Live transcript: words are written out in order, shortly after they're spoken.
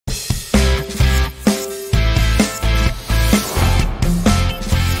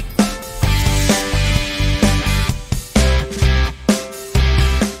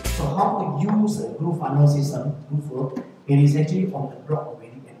It is actually on the blog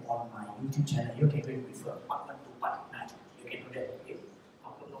already and on my YouTube channel. You can refer part 1 to part 9. You can do that. Okay?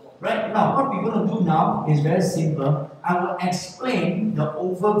 Right now, what we're going to do now is very simple. I will explain the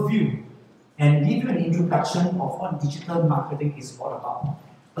overview and give you an introduction of what digital marketing is all about.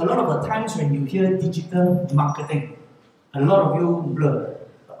 A lot of the times when you hear digital marketing, a lot of you blur.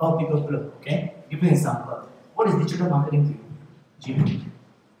 A lot of people blur. Okay? Give you an example. What is digital marketing to you? Jimmy?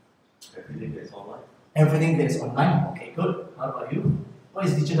 Everything that's online. Everything that is online. Okay, good. How about you? What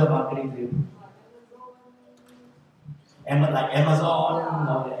is digital marketing to you? Like Amazon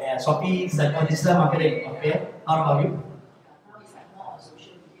or Shopee, like digital marketing. Okay. How about you?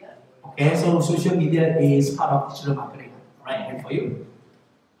 Okay, so social media is part of digital marketing, right? And for you?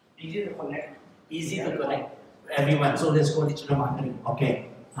 Easy to connect. Easy to connect everyone. So let's go digital marketing. Okay.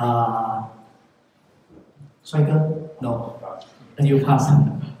 Striker? No. And you pass.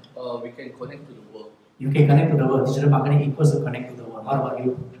 We can connect to the world. You can connect to the world. Digital marketing equals to connect to the world. How about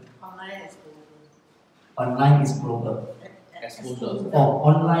you? Online is global. Online is global. Exposure. Oh,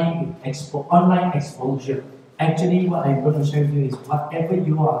 online exposure. Actually, what I'm going to share with you is whatever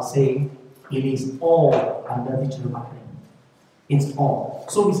you are saying, it is all under digital marketing. It's all.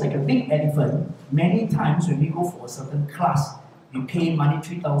 So it's like a big elephant. Many times when we go for a certain class, we pay money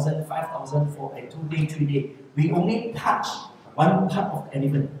 3,000, 5,000 for a 2-day, 3-day. We only touch one part of the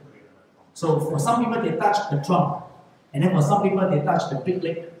elephant. So for some people they touch the trunk, and then for some people they touch the big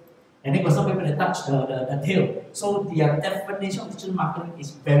leg, and then for some people they touch the tail. So their definition of digital marketing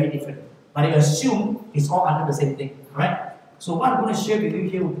is very different. But I assume it's all under the same thing, right? So what I'm going to share with you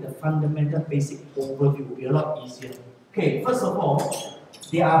here will be the fundamental basic overview. It will be a lot easier. Okay, first of all,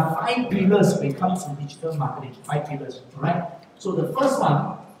 there are 5 pillars when it comes to digital marketing. 5 pillars, right? So the first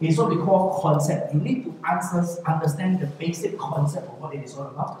one is what we call concept. You need to understand the basic concept of what it is all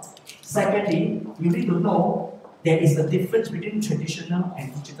about. Secondly, you need to know there is a difference between traditional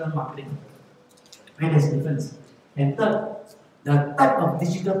and digital marketing. Where there's a difference. And third, the type of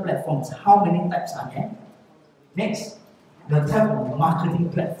digital platforms. How many types are there? Next, the type of marketing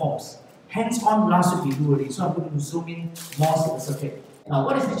platforms. Hands-on last week we do already, so I'm going to zoom in more specific. Now,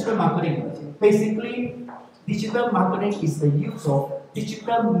 what is digital marketing? Basically, digital marketing is the use of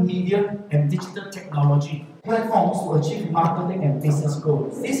digital media and digital technology platforms to achieve marketing and business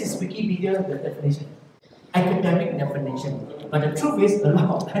goals. This is Wikipedia, the definition, academic definition. But the truth is, a lot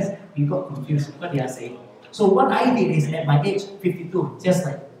of times we got confused what they are saying. So what I did is at my age, 52, just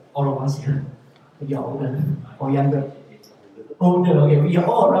like all of us here, we are older or younger. Older, okay, we are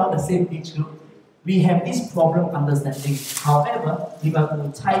all around the same age group. We have this problem understanding. However, if I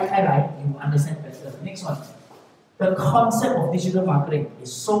will highlight, you will understand better. Next one. The concept of digital marketing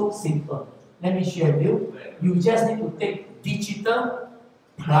is so simple. Let me share with you. You just need to take digital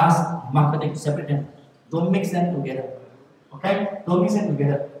plus marketing, separate them. Don't mix them together. Okay? Don't mix them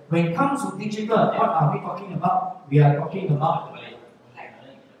together. When it comes to digital, what are we talking about? We are talking about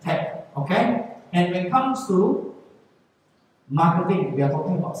tech. Okay? And when it comes to marketing, we are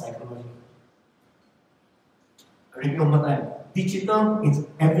talking about psychology. Repeat one more time. Digital is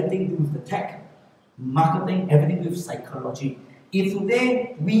everything to do with the tech. Marketing, everything with psychology. If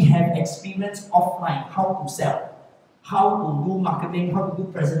today we have experience offline, how to sell, how to do marketing, how to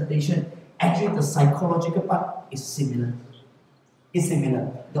do presentation, actually the psychological part is similar. It's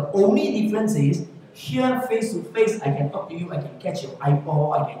similar. The only difference is here face to face, I can talk to you, I can catch your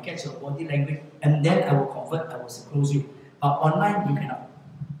eyeball, I can catch your body language, and then I will convert, I will close you. But online, you cannot.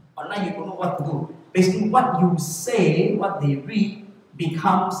 Online, you don't know what to do. Basically, what you say, what they read,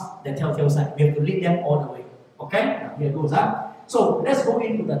 becomes the telltale sign. We have to lead them all the way. Okay? Now, here goes. So, let's go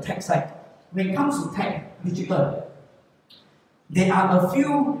into the tech side. When it comes to tech, digital, there are a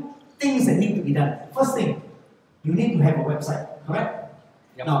few things that need to be done. First thing, you need to have a website. Correct?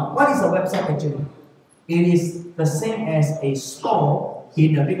 Yep. Now, what is a website actually? It is the same as a store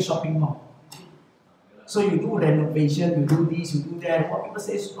in a big shopping mall. So you do renovation, you do this, you do that. What people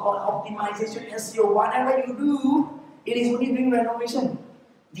say is optimization, SEO, whatever you do, it is only doing renovation.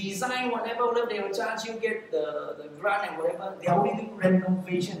 Design, whatever they will charge you, get the grant and whatever, they are only doing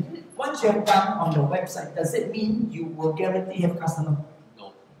renovation. Once you have done on the website, does it mean you will guarantee have customer?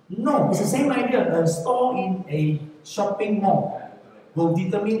 No. No, it's the same idea. A store in a shopping mall will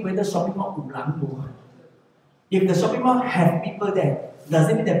determine whether shopping mall will run. If the shopping mall have people there, does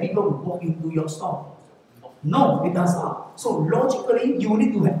it mean that people will walk into your store? No, it does not. So logically, you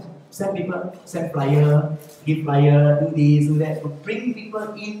need to have send people, send flyer, give flyer, do this, do that, to bring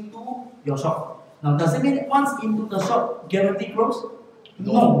people into your shop. Now, does it mean once into the shop, guarantee close?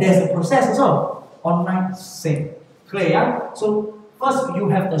 No, there's a process also. Online, same. Clear, yeah? So first you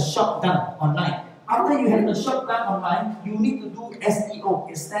have the shop done online. After you have the shop done online, you need to do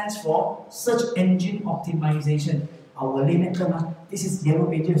SEO. It stands for Search Engine Optimization. Our layman term, this is yellow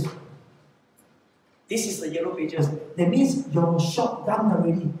pages. This is the yellow pages. That means your shop done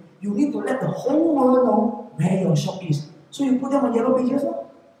already. You need to let the whole world know where your shop is. So you put them on yellow pages. No?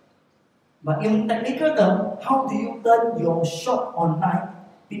 But in technical term, how do you turn your shop online?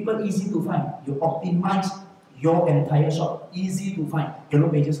 People easy to find. You optimize your entire shop. Easy to find. Yellow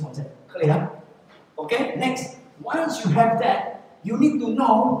pages concept. Clear? Okay, next. Once you have that, you need to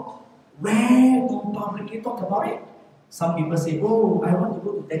know where to publicly talk about it. Some people say, oh, I want to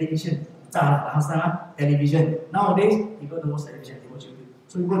go to television. Television. Nowadays, people don't watch television, they watch YouTube.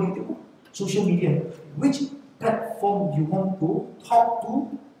 So you go to YouTube, social media. Which platform you want to talk to,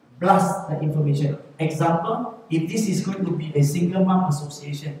 blast the information. Example, if this is going to be a single mom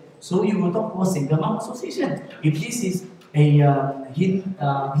association, so you will talk to a single mom association. If this is a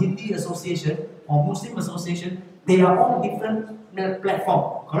Hindi association or Muslim association, they are all different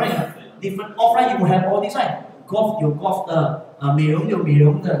platform, correct? Different offline, you will have all this, right? Golf 有 golf 的，美容有美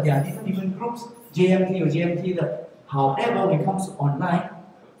容的， there are different groups. JMT 有 JMT 的。However, when it comes to online,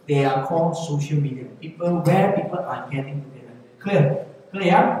 they are called social media. People where people are getting together. Clear?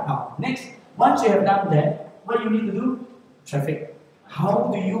 Clear? Now, next, once you have done that, what you need to do? Traffic. How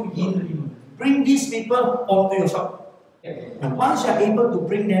do you bring these people onto your shop? And once you are able to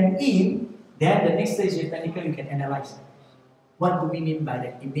bring them in, then the next stage is technical, you can analyze. What do we mean by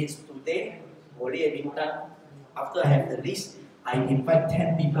that? It means today, after I have the list, I invite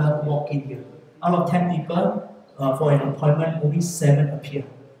 10 people walk in here. Out of 10 people, for an appointment, only 7 appear.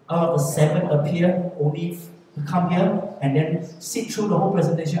 Out of the 7 appear, only come here and then sit through the whole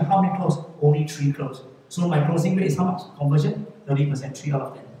presentation. How many close? Only 3 close. So my closing rate is how much? Conversion? 30%, 3 out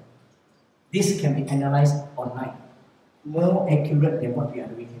of 10. This can be analyzed online. More accurate than what we are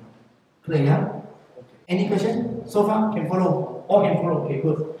doing here. Clear? Yeah? Okay. Any question? So far, can follow? All can follow? Okay,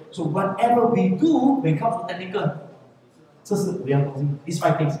 good. So whatever we do when it comes to technical, these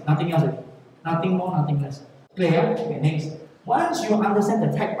 5 things, nothing else. Nothing more, nothing less. Clear? Okay, next. Once you understand the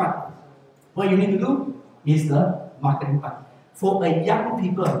tech part, what you need to do is the marketing part. For the young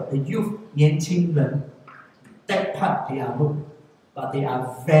people, the youth, 年轻人, that part they are good, but they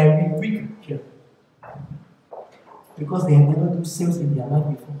are very weak here. Because they have never done sales in their life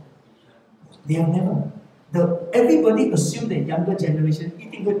before. They have never. Everybody assume that younger generation 一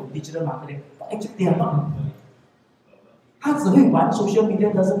定会懂 digital marketing, but actually they are not. 他只会玩 social media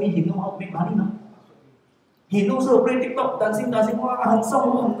doesn't mean he know how to make money. No? He knows how to play TikTok, dancing, wow, 很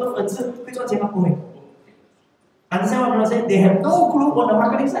瘦很多粉丝会赚钱吗？不会。Understand what I'm saying? They have no clue on the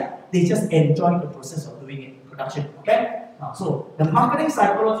marketing side. They just enjoy the process of doing it, production. Okay? Now, so the marketing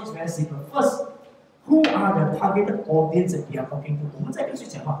psychology is very simple. First, who are the targeted audience that we are talking to? 我们在跟谁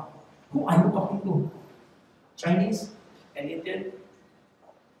讲话 Who are you talking to? Chinese and Indian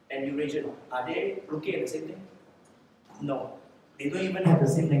and Eurasian. Are they looking at the same thing? No. They don't even have the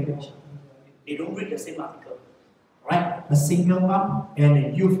same language. They don't read the same article. Right? A single mom and a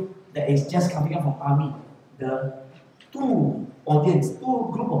youth that is just coming up from army. The two audience, two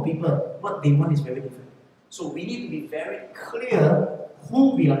group of people, what they want is very different. So we need to be very clear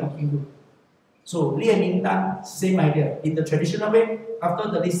who we are talking to. So, 列名单, same idea. In the traditional way,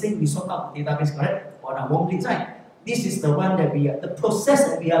 after the listing, we sort out the database, correct? On our home design. This is the one that the process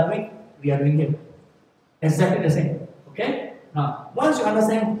that we are doing here. Exactly the same. Okay? Now, once you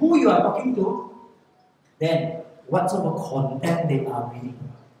understand who you are talking to, then what sort of content they are reading.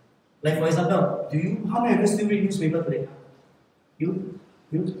 Like for example, how many of you still read newspaper today? You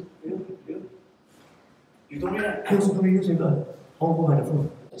don't read that? I also don't read newspaper. All go by the phone.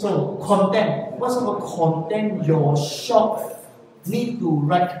 So content, what sort of content your shop need to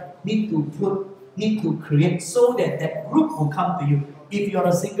write, need to create so that that group will come to you. If you're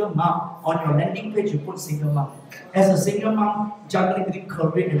a single mom, on your landing page you put single mom. As a single mom, juggling between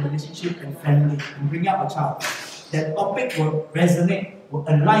career and relationship and family, and bring up a child, that topic will resonate, will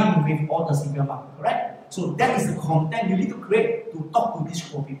align with all the single mom, correct? So that is the content you need to create to talk to these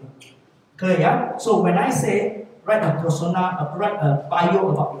four people. Clear, yeah? So when I say write a persona, write a bio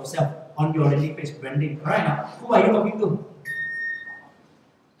about yourself on your landing page, branding, right now, who are you talking to?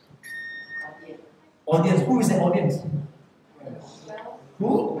 Audience. Who is the audience?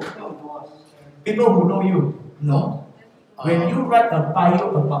 Who? People who know you. No. When you write a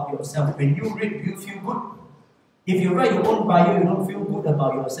bio about yourself, when you read, you feel good. If you write your own bio, you don't feel good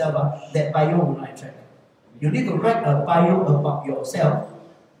about yourself, that bio will not attract. You need to write a bio about yourself.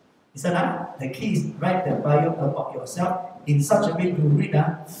 Listen, the key is write the bio about yourself in such a way you read,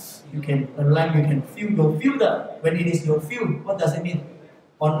 you can align, you can feel your field. When it is your field, what does it mean?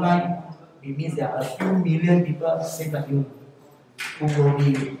 Online, It means there are a few million people same like you who will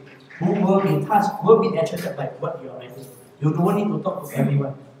be touched, will be attracted by what you are writing. You don't need to talk to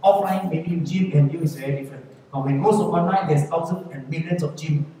everyone. Offline, maybe gym and you is very different. But when it goes to online, there's thousands and millions of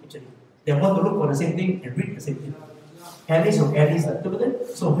gym actually. They want to look for the same thing and read the same thing. Alice or Alice,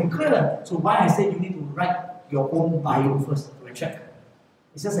 so when clear. So why I say you need to write your own bio first to attract.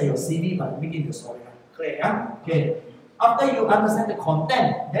 It's just like your CV, but make it the story. Clear, yeah? Okay. After you understand the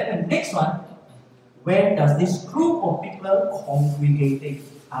content, then the next one, where does this group of people congregating?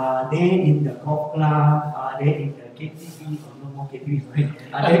 Are they in the golf club? Are they in the KTV? Or no more KTV, right?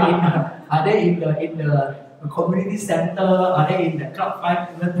 Are they in the community center? Are they in the club 5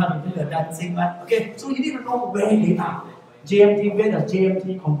 even time into the dancing one? Okay, so you need to know where they are. JMT, where does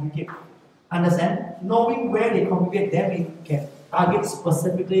JMT congregate? Understand? Knowing where they congregate, then we can target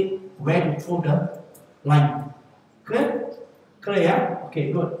specifically where to throw the line. Clear? Clear, yeah?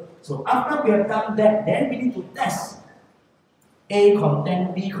 Okay, good. So after we have done that, then we need to test A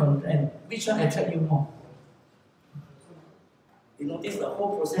content, B content. Which one attract you more? You notice the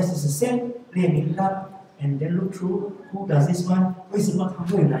whole process is the same. And then look through who does this one, 为什么他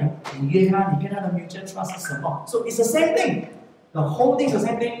会来？你约他，你跟他的 mutual trust 是什么？ So it's the same thing. The whole thing is the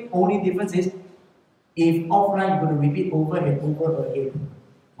same thing. Only difference is if offline you're going to repeat over and over again.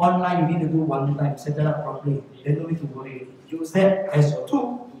 Online you need to do one time, set it up properly. Then don't need to worry. Use that as your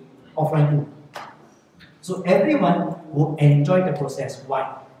tool. Offline tool. So everyone will enjoy the process.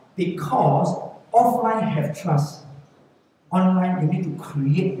 Why? Because offline have trust. Online you need to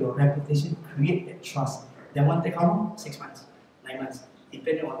create your reputation, create that trust. That one take how long? 6 months, 9 months,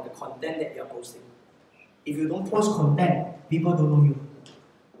 depending on the content that you are posting. If you don't post content, people don't know you.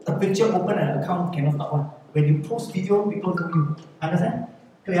 A picture open an account cannot stop one. When you post video, people know you. Understand?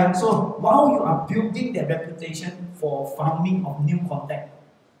 Clear? So while you are building that reputation for farming of new content,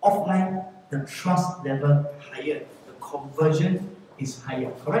 offline the trust level higher, the conversion is higher,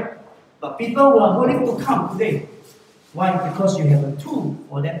 correct? But people who are willing to come today, why? Because you have a tool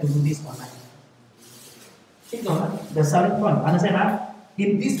for them to do this online. The selling point, understand? Huh?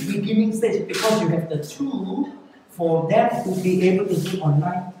 In this beginning stage, because you have the tool for them to be able to do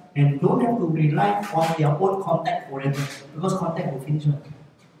online and don't have to rely on their own contact forever, because contact will finish.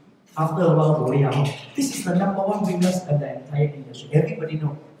 After a while, this is the #1 winners of the entire industry. Everybody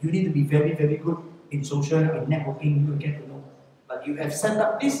knows you need to be very, very good in social and networking. You get to know, but you have set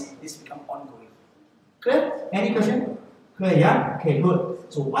up this become ongoing. Clear? Any question? Clear? Yeah. Okay. Good.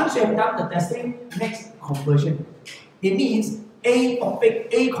 So once you have done the testing, next conversion. It means A topic,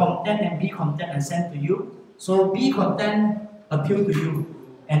 A content, and B content are sent to you. So B content appeal to you,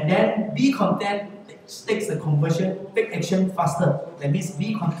 and then B content takes the conversion, take action faster. That means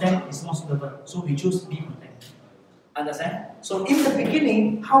B content is more suitable. So we choose B content. Understand? So in the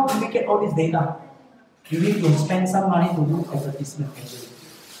beginning, how do we get all this data? You need to spend some money to do advertisement actually.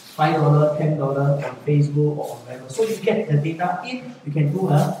 $5, $10 on Facebook or on whatever. So you get the data in, you can do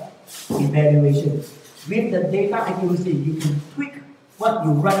a evaluation. With the data accuracy, you can tweak what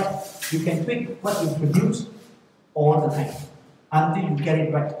you write, you can tweak what you produce all the time until you get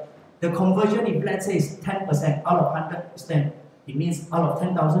it right. The conversion, if let's say is 10% out of 100%, it means out of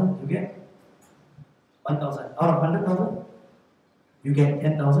 10,000 you get 1,000. Out of 100,000, you get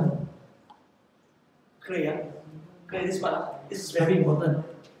 10,000. Clear? Clear this part? This is very important.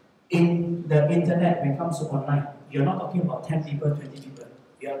 In the internet, when it comes to online, you're not talking about 10 people, 20 people.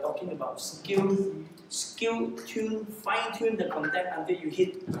 You are talking about tune, fine-tune the content until you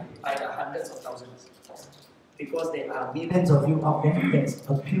hit by the hundreds of thousands. Because there are millions of you out there that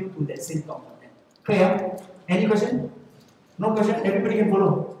appeal to that same content. Clear? Any question? No question? Everybody can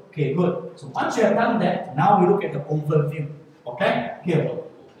follow? Okay, good. So once you have done that, now we look at the overview. Okay? Here.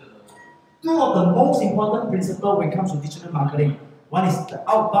 Two of the most important principles when it comes to digital marketing. One is the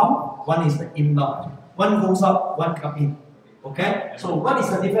outbound, one is the inbound. One goes out, one comes in. Okay? So what is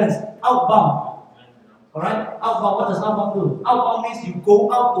the difference? Outbound. Alright? Outbound, what does outbound do? Outbound means you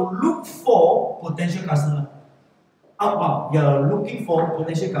go out to look for potential customer. Outbound, you're looking for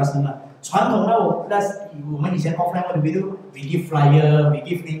potential customer. 传统呢，我们以前 offline what do we do? We give flyer, we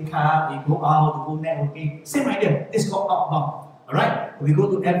give link card, we go out to go networking. Same idea. This is called outbound. Alright? We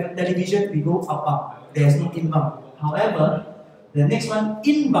go to television, we go outbound. There's no inbound. However, the next one,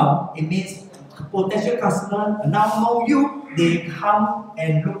 inbound, it means potential customer now know you, they come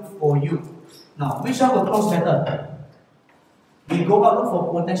and look for you. Now, which one will close better? We go out look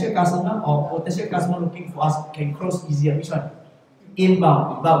for potential customer or potential customer looking for us can close easier. Which one?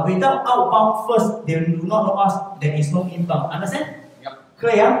 Inbound. But without outbound first, they do not know us, there is no inbound. Understand? Yep.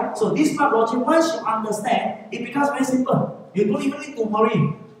 Clear? So this part logic, once you understand, it becomes very simple. You don't even need to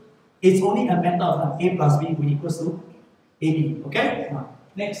worry. It's only a matter of A plus B will equals to AB. Okay? Now,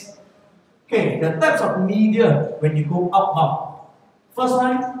 next. Okay, the types of media when you go outbound. First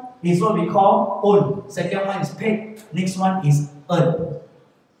one is what we call own. Second one is paid. Next one is earn.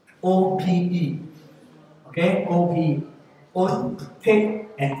 OPE. Okay, OPE. Own, paid,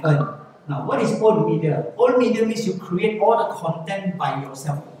 and earn. Now, what is own media? Own media means you create all the content by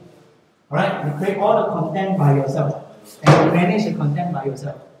yourself. Alright, you create all the content by yourself. And you manage the content by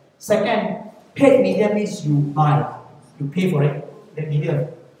yourself. Second, paid media means you buy. You pay for it. The media.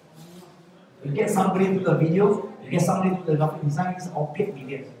 You get somebody to do the video, you get somebody to do the graphic design, it's all paid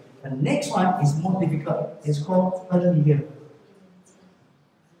media. The next one is more difficult. It's called earned media.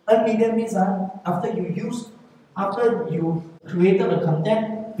 Earned media means after you created the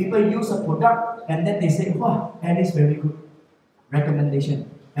content, people use a product and then they say, wow, that is very good. Recommendation.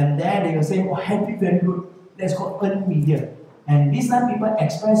 And then they will say, oh, happy, very good. That's called earned media. And this time people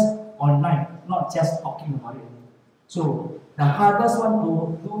express online, not just talking about it. So the hardest one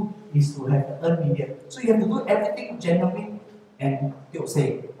to do is to have the earned media. So you have to do everything genuinely and you'll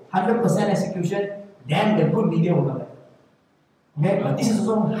say 100% execution, then the good media will come back. Okay, but this is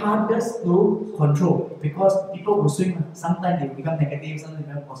also hardest to control because people will swing. Sometimes they become negative, sometimes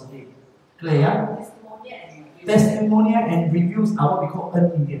they become positive. Clear? Yeah? Testimonial and reviews are what we call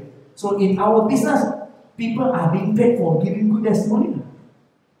earned media. So in our business, people are being paid for giving good testimonial.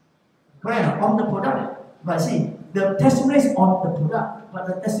 Correct? On the product. But see, the testimony is on the product, but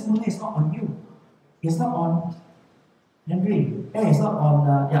the testimony is not on you. It's not on Henry. It's not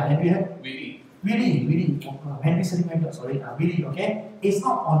on Henry. Willie. Henry sitting right, sorry. Willie, okay? It's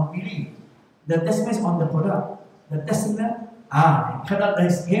not on Willie. The testimony is on the product. The testimony,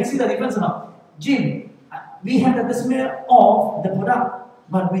 can you see the difference or not? Jim, we have the testimony of the product,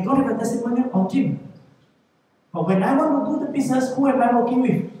 but we don't have the testimony of Jim. But when I want to do the business, who am I working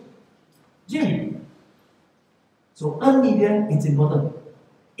with? Jim. So earned media is important.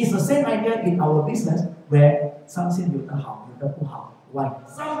 It's the same idea in our business where something 有的好，有的不好。Why?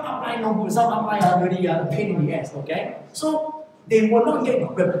 Some upline no good, some upline are really a pain in the ass. Okay, so they will not get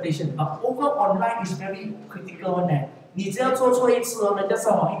good reputation. But over online is very critical one. 你只要做错一次哦，人家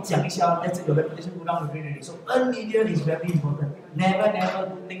上网一讲一下，那这个 reputation will not be So earned media is very important. Never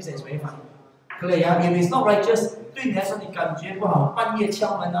do things that is very funny. Clear? If it's not righteous, 对你来说你感觉不好，半夜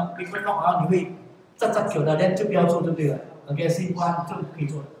敲门啊 ，people knock 啊，你会扎久的，那就不要做就对了。Okay, simple one 就可以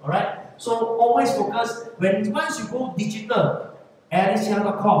做。Alright. So always focus when once you go digital.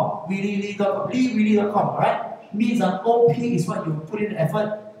 Alicia.com, really.com, alright? Means that OP is what you put in the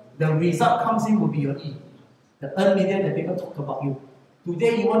effort, the result comes in will be your E. The earned media that people talk about you.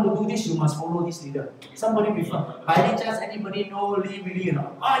 Today you want to do this, you must follow this leader. Somebody refer. By any chance, anybody know Lee Willie or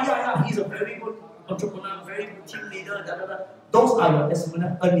not? Yeah, he's a very good entrepreneur, very good team leader, Those are your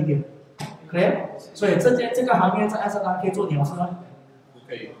testimonial earned media. Clear? 所以这个行业在爱上它可以做鸟事吗？不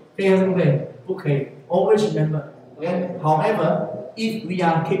可以。可以还是不可以？不可以。Always remember. Okay? However, if we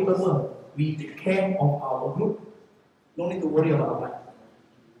are capable, we take care of our group. No need to worry about upline.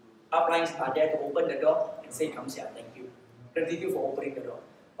 Uplines are there to open the door and say, "Come here, thank you. Thank you for opening the door."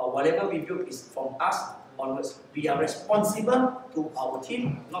 But whatever we build is from us onwards. We are responsible to our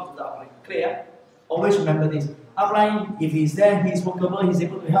team, not to the upline. Clear? Always remember this. Upline, if he's there, he's workable, he's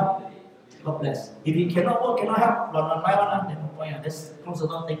able to help. God bless. If he cannot work, cannot help, then no point. Let's close the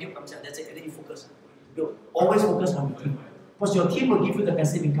door. Thank you. Come here. That's it. And then you focus. You always focus on the team. Because your team will give you the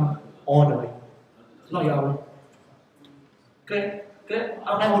passive income all the way. Not your own. Clear?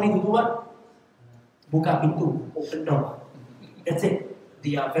 Outline only to do what? Buka pintu, open door. That's it.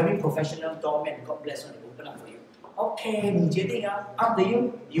 They are very professional doormen. God bless when they open up for you. Okay, 你决定啊 up to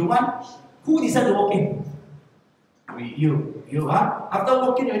you. You want? Who decide to walk in? You. After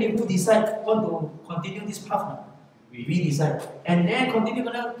walking already, who decide want to continue this path now? We decide. And then continue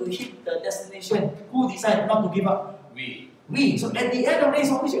to hit the destination. Who decide not to give up? We. So at the end of the day,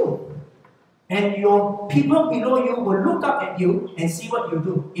 it's always you. And your people below you will look up at you and see what you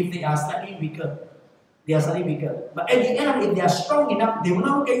do. If they are slightly weaker, But at the end, if they are strong enough, they will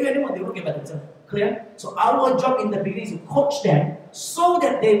not look at you anymore. They will look at themselves. Clear? So our job in the beginning is to coach them so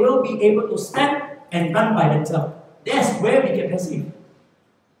that they will be able to stand and run by themselves. That's where we get passive.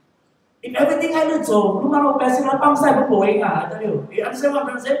 If everything I do so, you know, passive, I tell you. You understand what I'm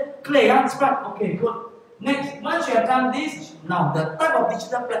trying to say? Clear? Smart. Okay, good. Next, once you have done this, now the type of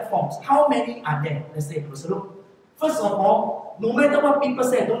digital platforms, how many are there? Let's say, look. First of all, no matter what people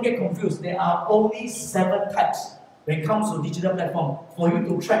say, don't get confused. There are only 7 types when it comes to digital platform for you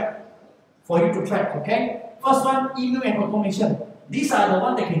to track. Okay? First one, email and automation. These are the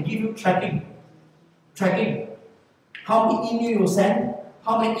ones that can give you tracking. How many email you send,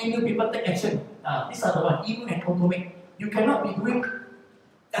 How many email people take action? These are the one, email and automate. You cannot be doing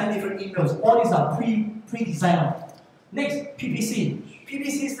 10 different emails. All these are pre-designed. Next, PPC.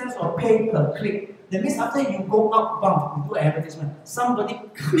 PPC stands for pay per click. That means after you go outbound, you do advertisement. Somebody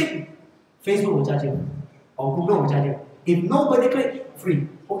click, Facebook will charge you, or Google will charge you. If nobody click, free.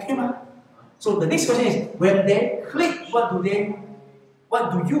 Okay, ma? So the next question is, when they click, what do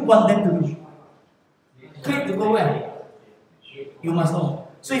you want them to do? Click to go where? You must know.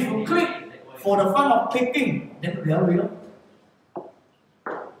 So if you click for the fun of clicking, then they are real.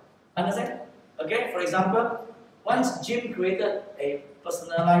 Understand? Okay, for example, once Jim created a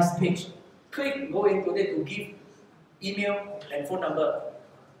personalized page, click, go into it to give email and phone number.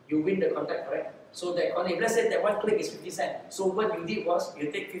 You win the contact, correct? So that if let's say that one click is 50 cents. So what you did was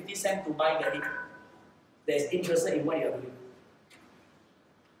you take 50 cents to buy the lead that is interested in what you are doing.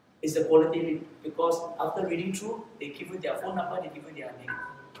 It's a quality lead because after reading through, they give you their phone number, they give you their name,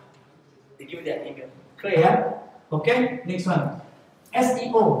 they give you their email. Clear? Yeah? Okay, next one.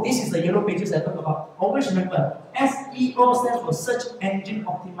 SEO, this is the yellow pages I talk about. Always remember, SEO stands for Search Engine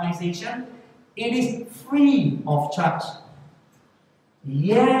Optimization. It is free of charge.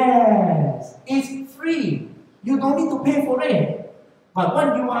 Yes, it's free. You don't need to pay for it. But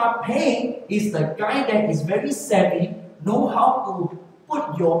what you are paying is the guy that is very savvy, know how to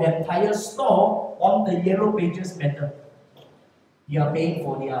put your entire store on the yellow pages better. You are paying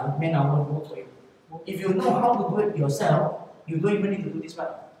for their man-hour work. If you know how to do it yourself, you don't even need to do this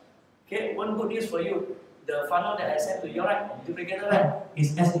part. Okay, one good news for you. The funnel that I sent to you, right, duplicator, right,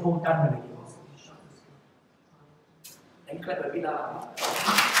 is SEO done already. And clap a bit.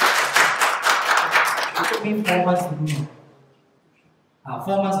 It took me 4 months to do.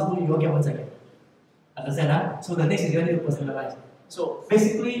 4 months to do, you will get 1 second. Understand? Huh? So the next is you need to personalize. So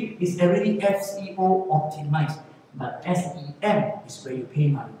basically, it's already SEO optimized, but SEM is where you pay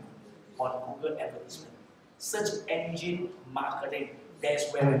money on Google advertisement. Search engine marketing.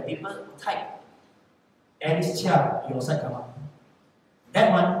 That's where when people type Alice Chia, your site come up.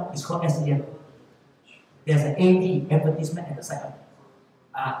 That one is called SEM. There's an AD, advertisement at the site.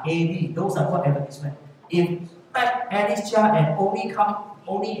 AD, those are called advertisement. If type Alice Chia and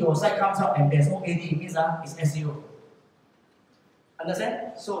only your site comes up and there's no AD, it means it's SEO.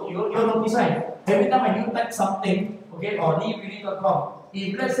 Understand? So you notice, right? Every time when you type something, okay, or leereally.com,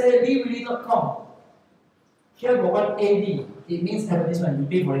 if let's say leereally.com, here go one AD, it means advertisement, you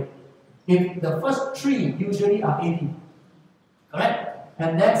pay for it. If the first 3 usually are AD, correct?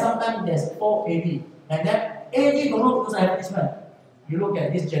 And then sometimes there's 4 AD, and then AD don't look at advertisement. You look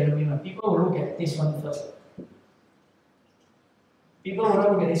at this generally, people will look at this one first. People will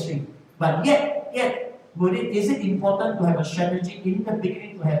not look at this 3. But yet, is it important to have a strategy in the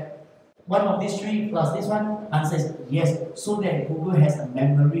beginning to have one of these 3 plus this one? Answer is yes, so that Google has a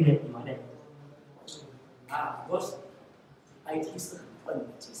memory that you are there. Because IT 是很笨的，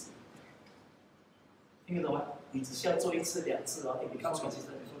其实听得懂吗？你只需要做1次2次哦，it becomes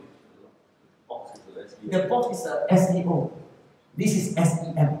consistent. The box is a SEO. This is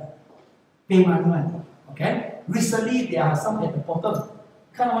SEM. Pay money one. Okay. Recently there are some at the bottom.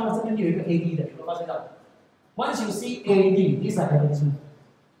 看到吗？这边有一个 AD 的，有没有发现到 ？Once you see AD, these are advertisements.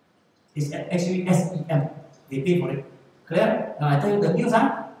 It's actually SEM. They pay for it. Clear? Now I tell you the news,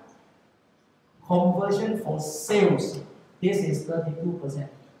 Conversion for sales. This is 32%.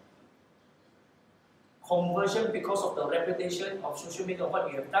 Conversion because of the reputation of social media,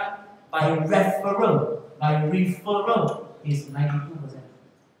 what you have done by referral, is 92%.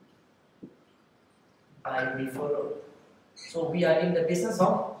 By referral. So we are in the business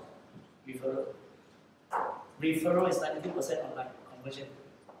of referral. Referral is 92% online conversion.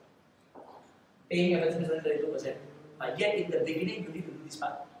 Paying advertisement is 32%. But yet in the beginning you need to do this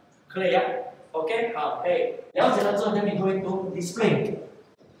part. Clear? Okay? Okay. Then we go into display.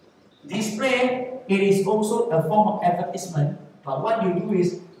 Display, it is also a form of advertisement. But what you do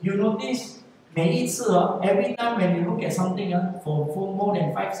is, you notice, every time when you look at something for more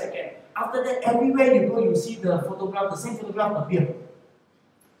than 5 seconds, after that, everywhere you go, you see the photograph, the same photograph appear.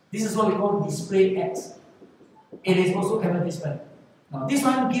 This is what we call display ads. It is also advertisement. Now, this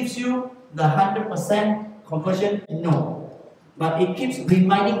one gives you the 100% conversion, no. But it keeps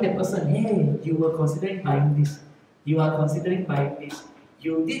reminding the person, hey, you were considering buying this. You are considering buying this.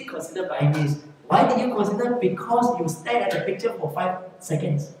 You did consider buying this. Why did you consider? Because you stared at the picture for 5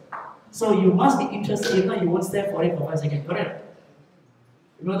 seconds. So you must be interested, if not you won't stare for it for 5 seconds, correct?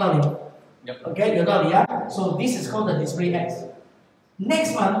 You know that? Yep. Okay, you know that, yeah? So this is called the display ads.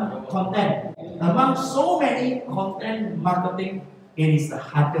 Next one, content. Among so many content marketing, it is the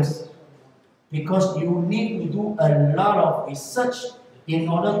hardest. Because you need to do a lot of research in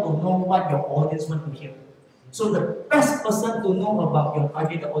order to know what your audience want to hear. So the best person to know about your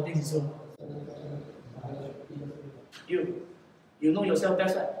targeted audience is you. You know yourself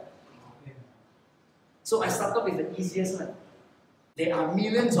best, right? So I started with the easiest one. There are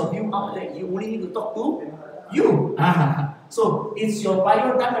millions of you out there. You only need to talk to you. So it's your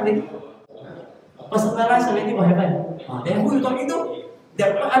bio done already. Personalized already for heaven. Then who you talking to?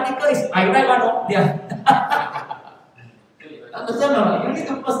 The article is I write one of yeah. Understand or you need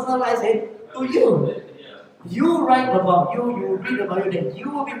to personalize it to you. You write about you, you read about you, then you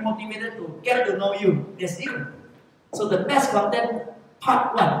will be motivated to get to know you. That's you. So the best content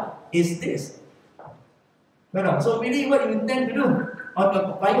part one is this. No. So really what you intend to do on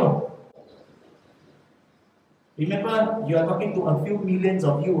your bio. Remember, you are talking to a few millions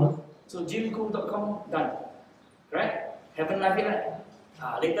of you. So jimcool.com done. Right? Haven't live it, right?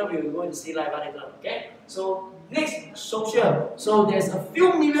 Later we will go and see live later. Okay? So next, social. So there's a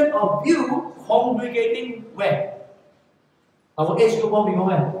few million of you congregating where? Our age group, we go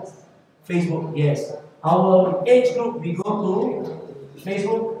where? Facebook, yes. Our age group, we go to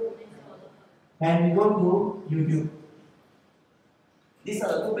Facebook and we go to YouTube. These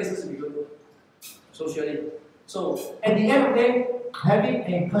are the two places we go to socially. So at the end of the day, having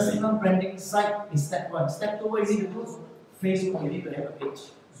a personal branding site is step one. Step two, what you need to do? Facebook, you need to have a page.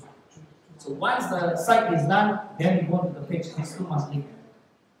 So once the site is done, then you go to the page. These two must link.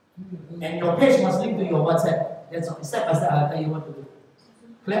 And your page must link to your WhatsApp. That's all. Step by step, I'll tell you what to do.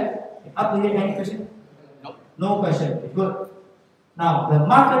 Clear? Up to here, any question? No. No question. Good. Now, the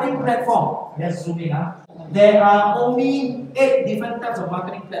marketing platform. Let's zoom in. There are only 8 different types of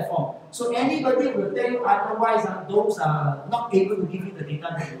marketing platform. So anybody will tell you otherwise, those are not able to give you the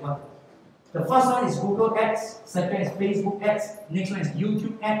data that you want. The first one is Google Ads, second is Facebook Ads, next one is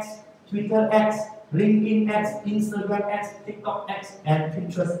YouTube Ads, Twitter Ads, LinkedIn Ads, Instagram Ads, TikTok Ads, and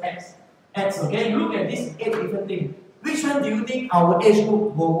Pinterest Ads. Okay, look at these 8 different things. Which one do you think our age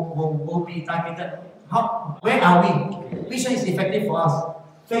group will be targeted? Where are we? Which one is effective for us?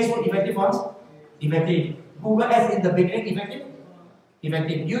 Facebook effective for us? Effective. Google Ads in the beginning effective?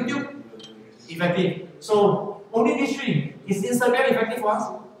 Effective. YouTube? Effective. So only these 3. Is Instagram effective for us?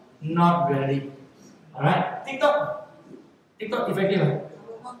 Not really. Alright? TikTok effective.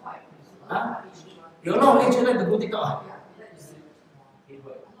 Huh? You know how you like to go TikTok?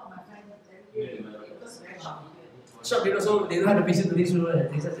 Short video, so they don't have the patience to read through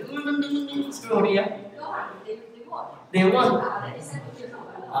it. They say, screw only, yeah? They won't.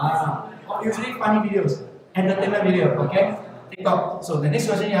 Usually funny videos, entertainment video, okay? TikTok. So the next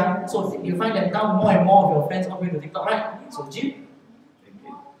question, yeah. So you find that now more and more of your friends are going to TikTok, right? So Jim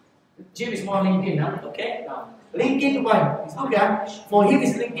is more LinkedIn, huh? Okay? Now, LinkedIn, why? Look, yeah. For him,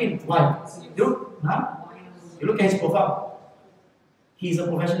 it's LinkedIn. Why? You look at his profile. He's a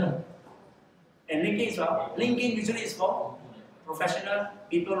professional. And LinkedIn usually is for professional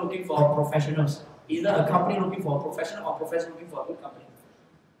people looking for professionals. Either a company looking for a professional or a professional looking for a good company.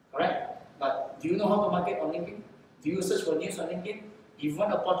 Alright? But do you know how to market on LinkedIn? Do you search for news on LinkedIn? If you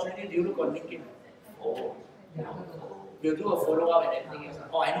want opportunity, do you look on LinkedIn? You do a follow up and everything else.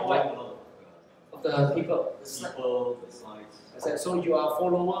 Oh, I know why. Of the people. The slides. So you are a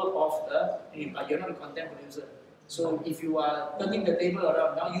follower of you're not a content producer. So if you are turning the table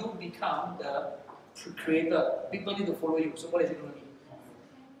around, now you become the creator. People need to follow you. So what is it going to be?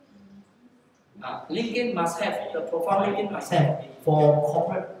 LinkedIn must have, the profile LinkedIn must have for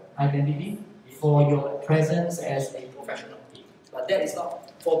corporate identity, for your presence as a professional. But that is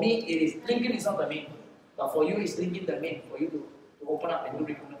not, for me, LinkedIn is not the main. But for you, it's LinkedIn the main, for you to open up and do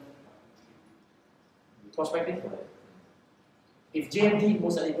recruitment. Prospecting. If JMT,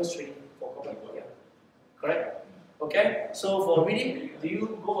 most of it was training for corporate. Yeah. Correct? Okay? So for reading, do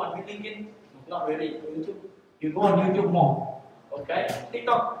you go on LinkedIn? Not really. YouTube. You go on YouTube more. Okay?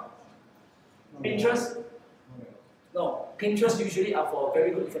 TikTok. Pinterest? No. Pinterest usually are for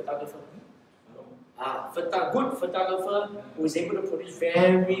very good photographer. Good photographer who is able to produce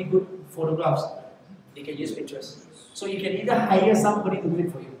very good photographs. They can use Pinterest. So you can either hire somebody to do it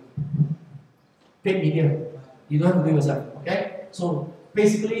for you. Paid media. You don't have to do it yourself. Okay? So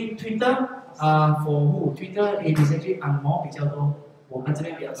basically Twitter for who? Twitter it is actually more 比较多，我们这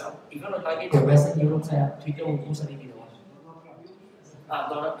边比较少。If you want to target the Western Europe side, Twitter will mostly be the one.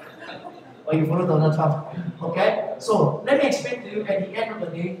 Donald. Or you follow Donald Trump. Okay? So let me explain to you at the end of the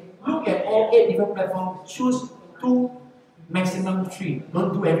day, look at all 8 different platforms, choose 2, maximum 3.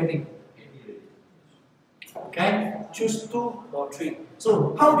 Don't do everything. Okay? Choose 2 or 3.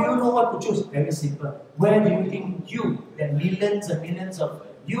 So how do you know what to choose? Very simple. Where do you think that millions and millions of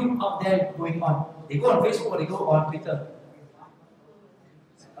you out there going on? They go on Facebook or they go on Twitter?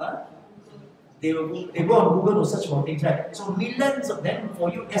 Huh? They go on Google to search for things, right? So millions of them,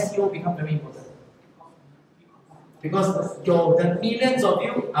 for you, SEO become very important. Because the millions of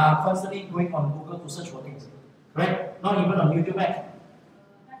you are constantly going on Google to search for things, right? Not even on YouTube, right?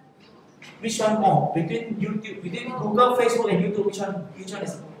 Which one more? Between Google, Facebook, and YouTube, which one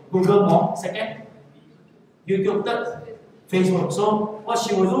is Google more? Second, YouTube. Third, Facebook. So what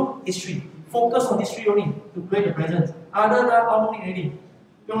she will do? History. Focus on history only to create the presence. Other than how many already?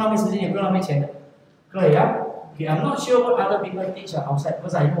 不用浪费时间，也不用浪费钱的，可以啊。Okay, I'm not sure what other people teach outside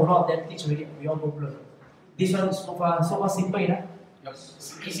because I know a lot of them teach already. We all go blur. This one is so far simple enough.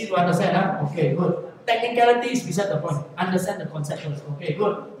 Yes. Easy to understand, huh? Okay, good. Technicality is beside the point. Understand the concept first. Okay,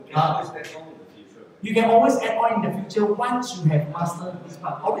 good. You can always add on in the future once you have mastered this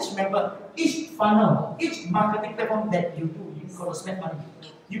part. Always remember, each funnel, each marketing platform that you do, you got to spend money.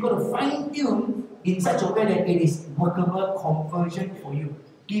 You got to fine tune in such a way that it is workable conversion for you,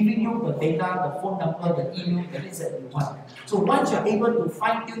 giving you the data, the phone number, the email, the things that you want. So once you're able to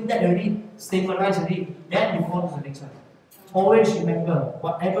fine tune that already, stabilize already, then you go on to the next one. Always remember,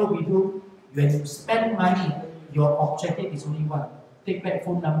 whatever we do, when you spend money, your objective is only one: take back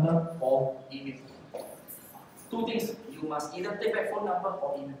phone number or email. Two things, you must either take back phone number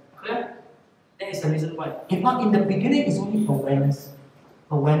or email. Clear? That is the reason why. If not, in the beginning, it's only awareness.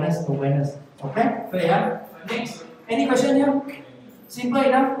 Awareness. Okay? Clear? Next. Any question here? Simple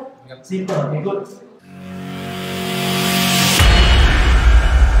enough? Yep. Simple. Okay, good.